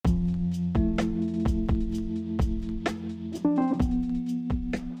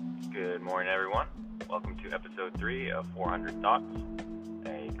3 of 400 Thoughts,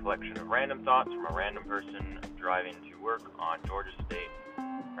 a collection of random thoughts from a random person driving to work on Georgia State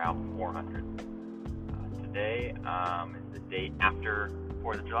Route 400. Today is the day after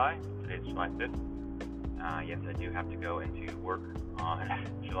 4th of July. Today's July 5th. Yes, I do have to go into work on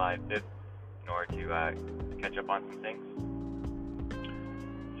July 5th in order to catch up on some things.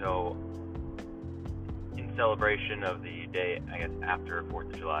 So, in celebration of the day, I guess, after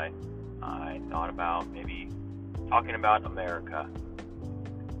 4th of July, I thought about maybe talking about America.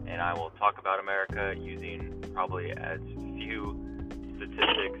 And I will talk about America using probably as few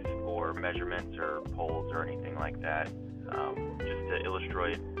statistics or measurements or polls or anything like that, just to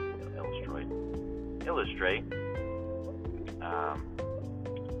illustrate a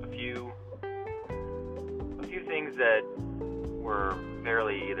few things that were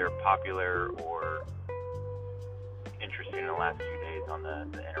fairly either popular or interesting in the last few days on the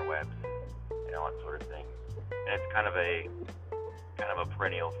interwebs, that sort of thing. And it's kind of a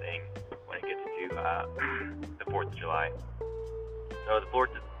perennial thing when it gets to the 4th of July. So the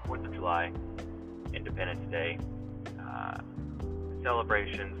 4th of July, Independence Day,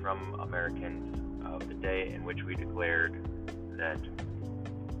 celebration from Americans of the day in which we declared that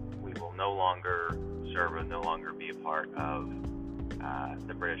we will no longer serve and no longer be a part of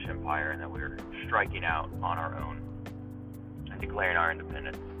the British Empire, and that we're striking out on our own and declaring our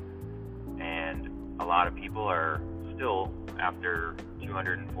independence. And a lot of people are still, after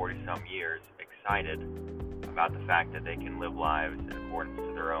 240 some years, excited about the fact that they can live lives in accordance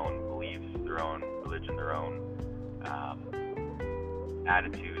to their own beliefs, their own religion, their own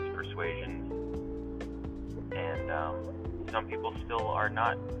attitudes, persuasions. And some people still are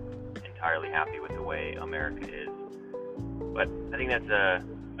not entirely happy with the way America is. But I think that's a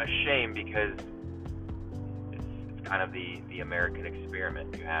shame, because it's kind of the American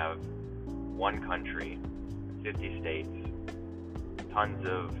experiment. You have one country, 50 states, tons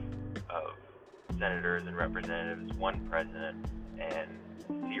of senators and representatives, one president, and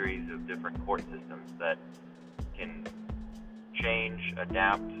a series of different court systems that can change,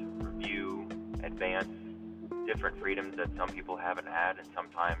 adapt, review, advance different freedoms that some people haven't had. And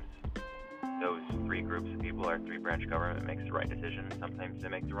sometimes those three groups of people, our three-branch government, makes the right decision, and sometimes they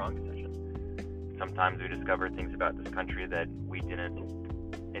make the wrong decision. Sometimes we discover things about this country that we didn't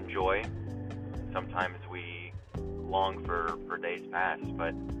enjoy. Sometimes we long for days past.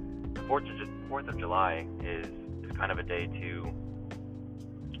 But the 4th of July is kind of a day to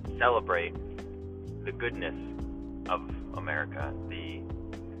celebrate the goodness of America, the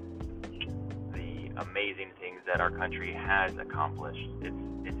amazing things that our country has accomplished.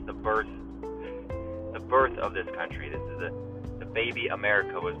 It's the birth of this country. This is the baby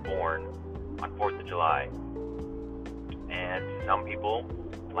America was born on 4th of July. And some people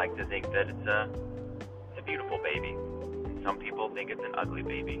like to think that it's a beautiful baby. And some people think it's an ugly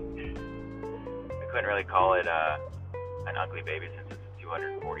baby. I couldn't really call it an ugly baby since it's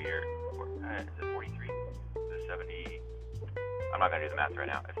 240 years. Is it 43? Is it 70? I'm not going to do the math right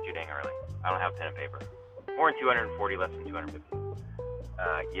now. It's too dang early. I don't have pen and paper. More than 240, less than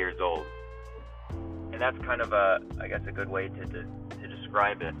 250 years old. And that's kind of a good way to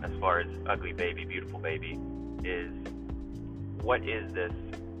describe it as far as ugly baby, beautiful baby, is what is this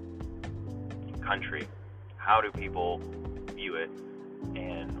country? How do people view it?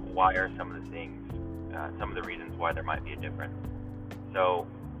 And why are some of the things, some of the reasons why there might be a difference? So,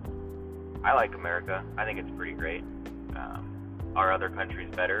 I like America. I think it's pretty great. Are other countries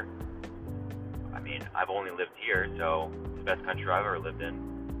better? I mean, I've only lived here, so it's the best country I've ever lived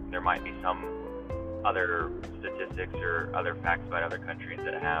in. There might be some other statistics or other facts about other countries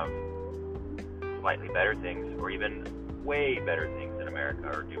that have slightly better things, or even way better things than America,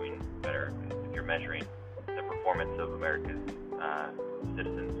 or doing better if you're measuring the performance of America's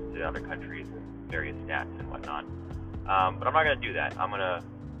citizens to other countries, various stats and whatnot. But I'm not going to do that. I'm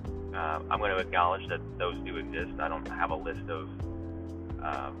going to acknowledge that those do exist. I don't have a list of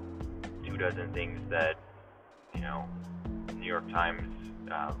 24 things that, New York Times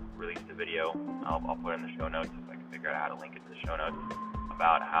released a video. I'll put in the show notes if I can figure out how to link it to the show notes,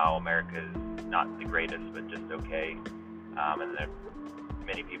 about how America is not the greatest, but just okay. And there are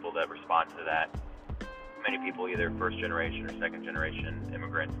many people that respond to that. Many people, either first generation or second generation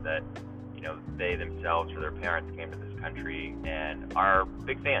immigrants, that they themselves or their parents came to this country and are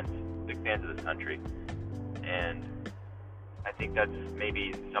big fans of this country. And I think that's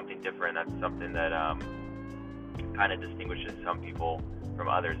maybe something different. That's something that kind of distinguishes some people from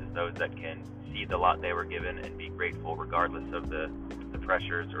others, is those that can see the lot they were given and be grateful regardless of the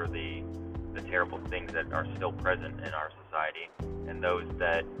pressures or the terrible things that are still present in our society, and those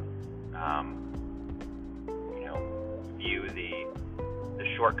that view the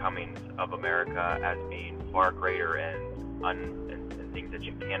shortcomings of America as being far greater and things that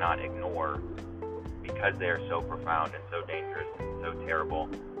you cannot ignore because they are so profound and so dangerous and so terrible,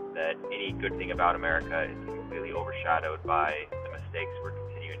 that any good thing about America is completely overshadowed by the mistakes we're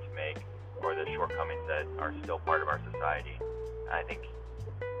continuing to make or the shortcomings that are still part of our society. And I think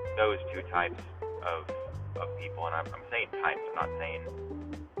those two types of people, and I'm saying types, I'm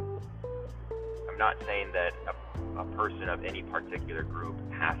not saying that a person of any particular group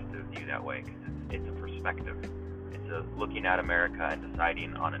has to view that way, because it's a perspective. It's a looking at America and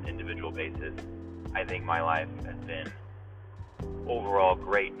deciding on an individual basis. I think my life has been overall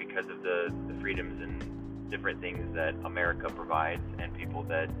great because of the freedoms and different things that America provides, and people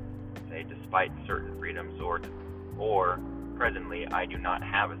that say despite certain freedoms or presently I do not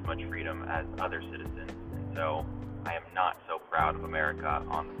have as much freedom as other citizens, and so I am not so proud of America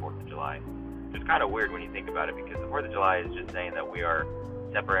on the 4th of July. It's kind of weird when you think about it, because the 4th of July is just saying that we are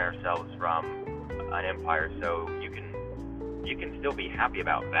separating ourselves from an empire, so you can still be happy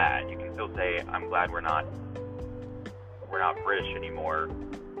about that. You can still say, I'm glad we're not British anymore,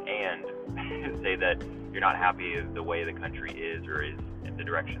 and say that you're not happy with the way the country is or is in the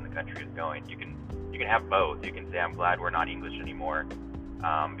direction the country is going. You can have both. You can say, I'm glad we're not English anymore,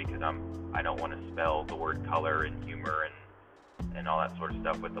 because I don't want to spell the word color and humor and all that sort of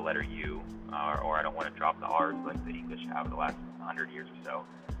stuff with the letter U, or I don't want to drop the R's like the English have the last 100 years or so.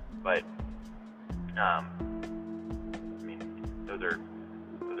 But I mean,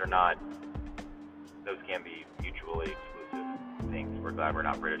 those can be mutually exclusive things. We're glad we're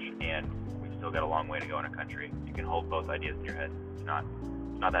not British, and we've still got a long way to go in a country. You can hold both ideas in your head. It's not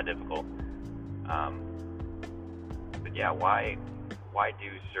that difficult. But yeah, why do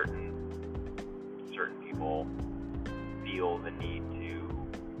certain people feel the need to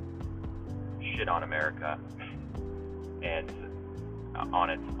shit on America and on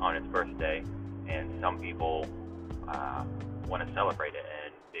its birthday, and some people want to celebrate it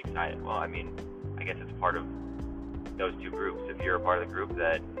and be excited? Well, I mean, I guess it's part of those two groups. If you're a part of the group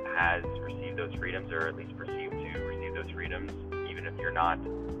that has received those freedoms, or at least perceived to receive those freedoms, even if you're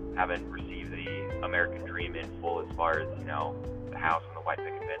haven't received the American dream in full, as far as, you know, the house and the white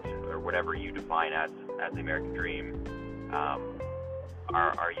picket fence or whatever you define as the American dream,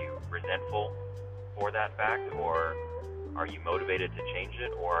 are you resentful for that fact, or are you motivated to change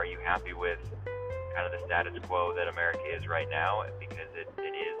it, or are you happy with kind of the status quo that America is right now, because it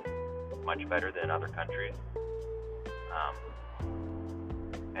is much better than other countries?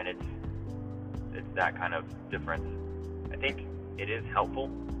 And it's that kind of difference. I think it is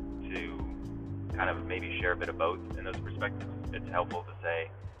helpful to kind of maybe share a bit of both in those perspectives. It's helpful to say,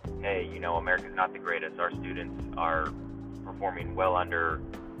 hey, you know, America's not the greatest. Our students are performing well under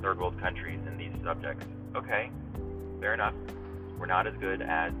third world countries in these subjects. Okay, fair enough. We're not as good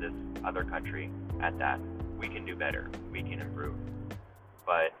as this other country at that. We can do better. We can improve.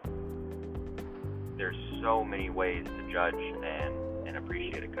 But there's so many ways to judge and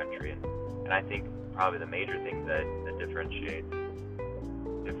appreciate a country. And I think probably the major thing that differentiates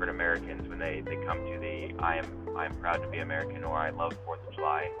different Americans when they come to the I am proud to be American, or I love 4th of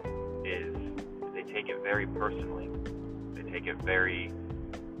July, is they take it very personally. They take it very,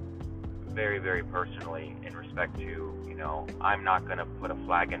 very, very personally in respect to, you know, I'm not going to put a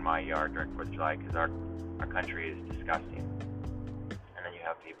flag in my yard during 4th of July because our country is disgusting. And then you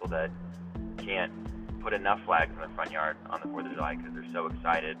have people that can't put enough flags in their front yard on the 4th of July because they're so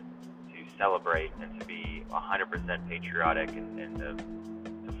excited to celebrate and to be 100% patriotic and to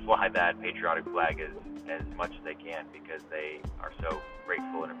fly that patriotic flag as much as they can, because they are so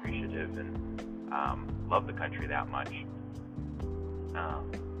grateful and appreciative and love the country that much.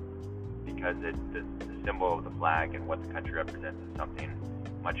 Because the symbol of the flag and what the country represents is something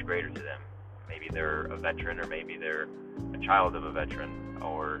much greater to them. Maybe they're a veteran, or maybe they're a child of a veteran,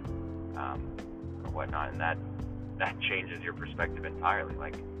 or whatnot, and that changes your perspective entirely.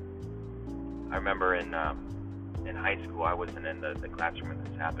 Like, I remember in high school, I wasn't in the classroom when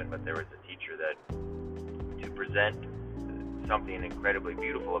this happened, but there was a teacher that, to present something incredibly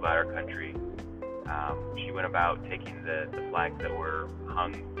beautiful about our country, she went about taking the flags that were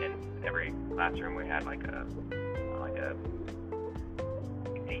hung in every classroom. We had like a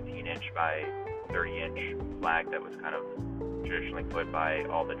 18-inch by 30-inch flag that was kind of traditionally put by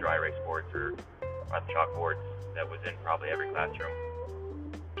all the dry erase boards or by the chalkboards that was in probably every classroom.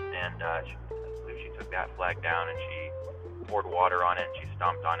 And I believe she took that flag down and she poured water on it and she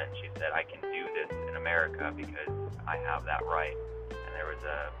stomped on it and she said, I can do this in America because I have that right. And there was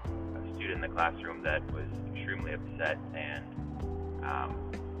a student in the classroom that was extremely upset and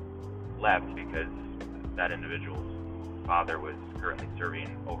left because that individual's father was currently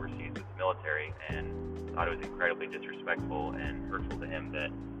serving overseas with the military, and thought it was incredibly disrespectful and hurtful to him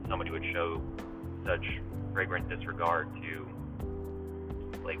that somebody would show such flagrant disregard to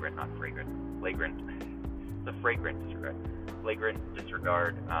flagrant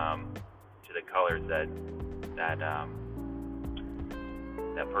disregard to the colors that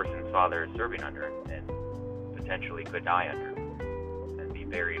person's father is serving under, and potentially could die under, and be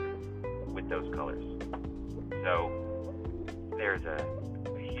buried with those colors. So there's a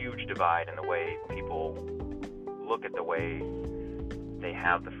huge divide in the way people look at the way they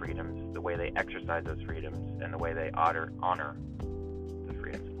have the freedoms, the way they exercise those freedoms, and the way they honor the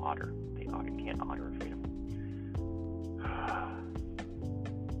freedoms. You can't honor a freedom.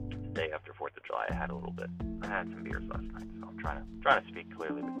 The day after 4th of July, I had some beers last night, so I'm trying to speak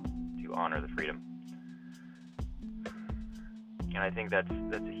clearly to honor the freedom. And I think that's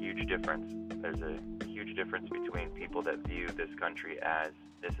a huge difference. There's a huge difference between people that view this country as,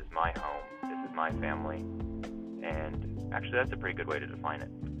 this is my home, this is my family, and actually that's a pretty good way to define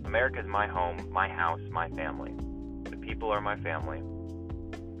it. America is my home, my house, my family. The people are my family,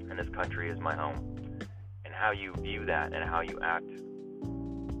 and this country is my home. And how you view that and how you act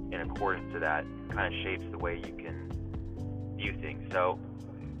in accordance to that kind of shapes the way you can view things. So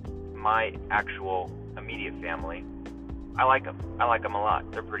my actual immediate family, I like them a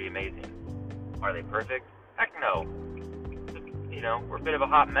lot. They're pretty amazing. Are they perfect? Heck no. We're a bit of a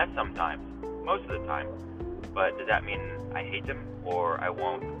hot mess sometimes, most of the time. But does that mean I hate them, or I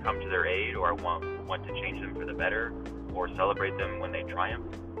won't come to their aid, or I won't want to change them for the better, or celebrate them when they triumph?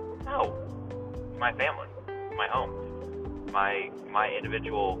 No. It's my family, my home, my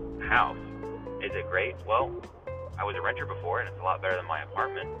individual house. Is it great? Well, I was a renter before, and it's a lot better than my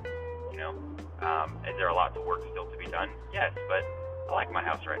apartment. Is there a lot of work still to be done? Yes, but I like my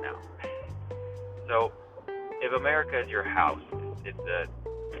house right now. So, if America is your house, if the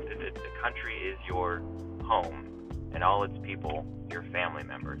country is your home, and all its people, your family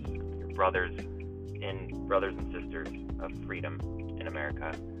members, your brothers and sisters of freedom in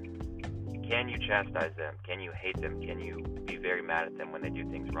America, can you chastise them? Can you hate them? Can you be very mad at them when they do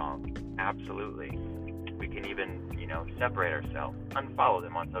things wrong? Absolutely. We can even, separate ourselves, unfollow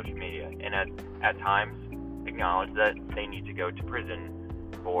them on social media, and at times acknowledge that they need to go to prison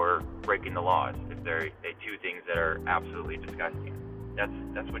for breaking the laws if they do things that are absolutely disgusting.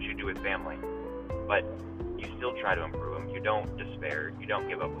 That's what you do with family. But you still try to improve them. You don't despair. You don't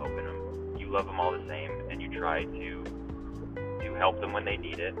give up hope in them. You love them all the same, and you try to help them when they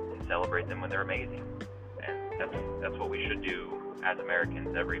need it and celebrate them when they're amazing. And that's what we should do as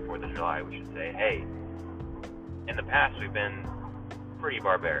Americans. Every 4th of July, we should say, hey, in the past we've been pretty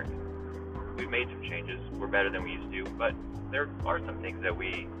barbaric. We've made some changes. We're better than we used to, but there are some things that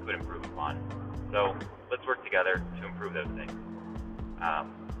we could improve upon. So let's work together to improve those things.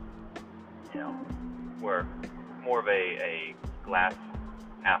 We're more of a glass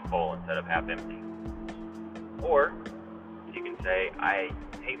half full instead of half empty. Or you can say, I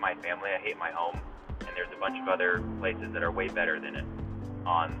hate my family, I hate my home, and there's a bunch of other places that are way better than it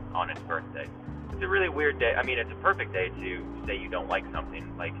on its birthday. It's a really weird day. I mean, it's a perfect day to say you don't like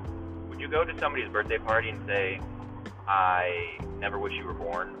something. Like, would you go to somebody's birthday party and say, I never wish you were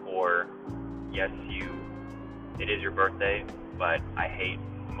born, or yes, it is your birthday, but I hate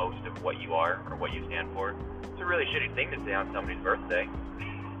most of what you are or what you stand for? It's a really shitty thing to say on somebody's birthday.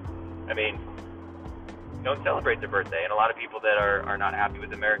 I mean, don't celebrate their birthday. And a lot of people that are not happy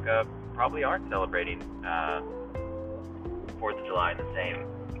with America probably aren't celebrating 4th of July in the same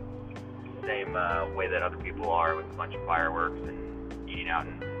way that other people are, with a bunch of fireworks and eating out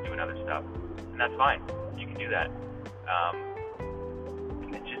and doing other stuff. And that's fine. You can do that.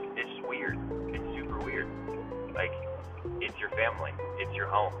 It's just weird. It's super weird. Like, it's your family. It's your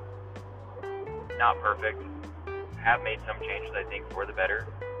home. Not perfect. Have made some changes, I think, for the better.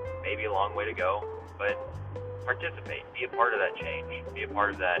 Maybe a long way to go, but participate. Be a part of that change. Be a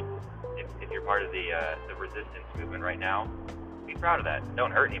part of that. If you're part of the resistance movement right now, be proud of that.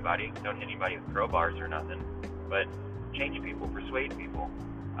 Don't hurt anybody. Don't hit anybody with crowbars or nothing. But change people. Persuade people.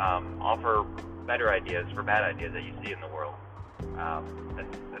 Offer better ideas for bad ideas that you see in the world.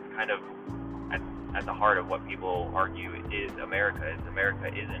 That's kind of at the heart of what people argue is America. America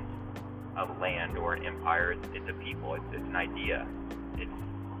isn't a land or an empire. It's a people. It's an idea. It's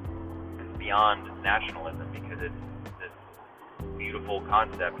beyond nationalism, because it's this beautiful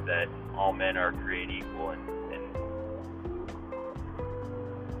concept that all men are created equal and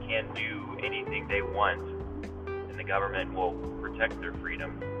can do anything they want, and the government will protect their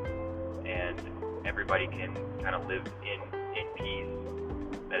freedoms, and everybody can kind of live in peace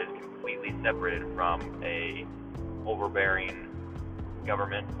that is completely separated from a overbearing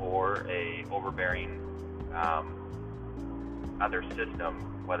government or a overbearing other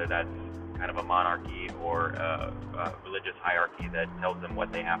system, whether that's kind of a monarchy or a religious hierarchy that tells them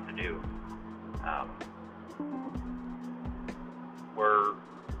what they have to do. We're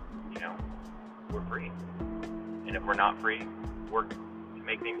free, and if we're not free, work to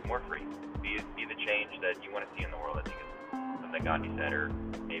make things more free. Be the change that you want to see in the world. I think it's something Gandhi said, or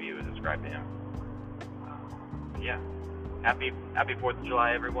maybe it was ascribed to him. Yeah, happy 4th of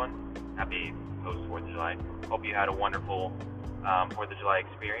July, everyone. Happy post 4th of July. Hope you had a wonderful 4th of July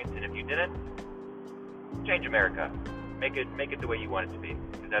experience, and if you didn't, change America. Make it the way you want it to be,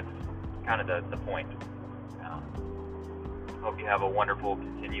 because that's kind of the point. Hope you have a wonderful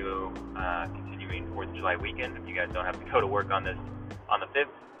continuing 4th of July weekend. If you guys don't have to go to work on the 5th,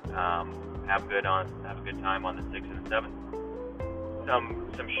 have a good time on the 6th and the 7th. Some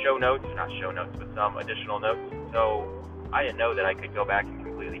show notes, not show notes, but some additional notes. So I didn't know that I could go back and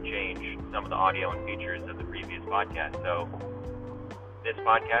completely change some of the audio and features of the previous podcast. So this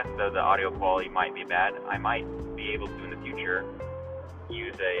podcast, though the audio quality might be bad, I might be able to in the future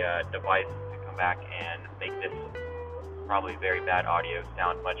use a device to come back and make this probably very bad audio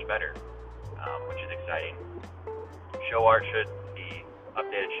sound much better, which is exciting.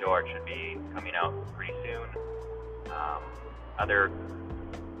 Updated show art should be coming out pretty soon. Other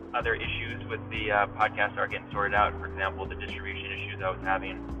issues with the podcast are getting sorted out. For example, the distribution issues I was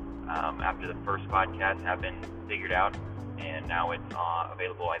having after the first podcast have been figured out, and now it's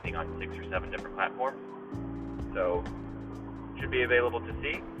available, I think, on 6 or 7 different platforms. So, should be available to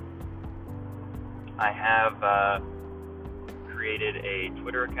see. I have created a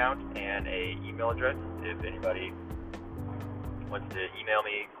Twitter account and a email address. If anybody wants to email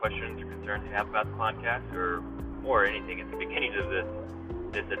me questions or concerns you have about the podcast or anything at the beginning of this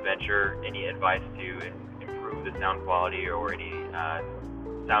adventure, any advice to improve the sound quality or any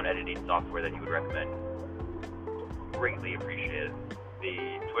sound editing software that you would recommend, greatly appreciated.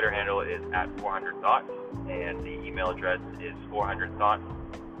 The Twitter handle is @400thoughts, and the email address is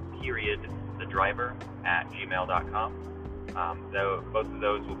 400thoughts.thedriver@gmail.com. Both of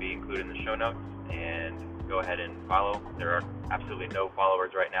those will be included in the show notes, and go ahead and follow. There are absolutely no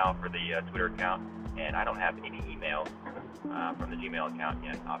followers right now for the Twitter account, and I don't have any emails from the Gmail account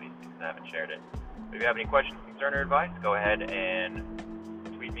yet, obviously, because I haven't shared it. But if you have any questions, concern, or advice, go ahead and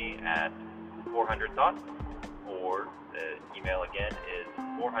tweet me at 400thoughts, or the email again is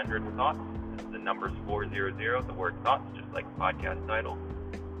 400thoughts. The number's 400, the word thoughts, just like the podcast title,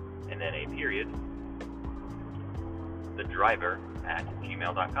 and then a period,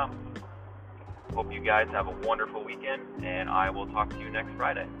 thedriver@gmail.com. Hope you guys have a wonderful weekend, and I will talk to you next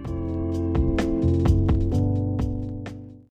Friday.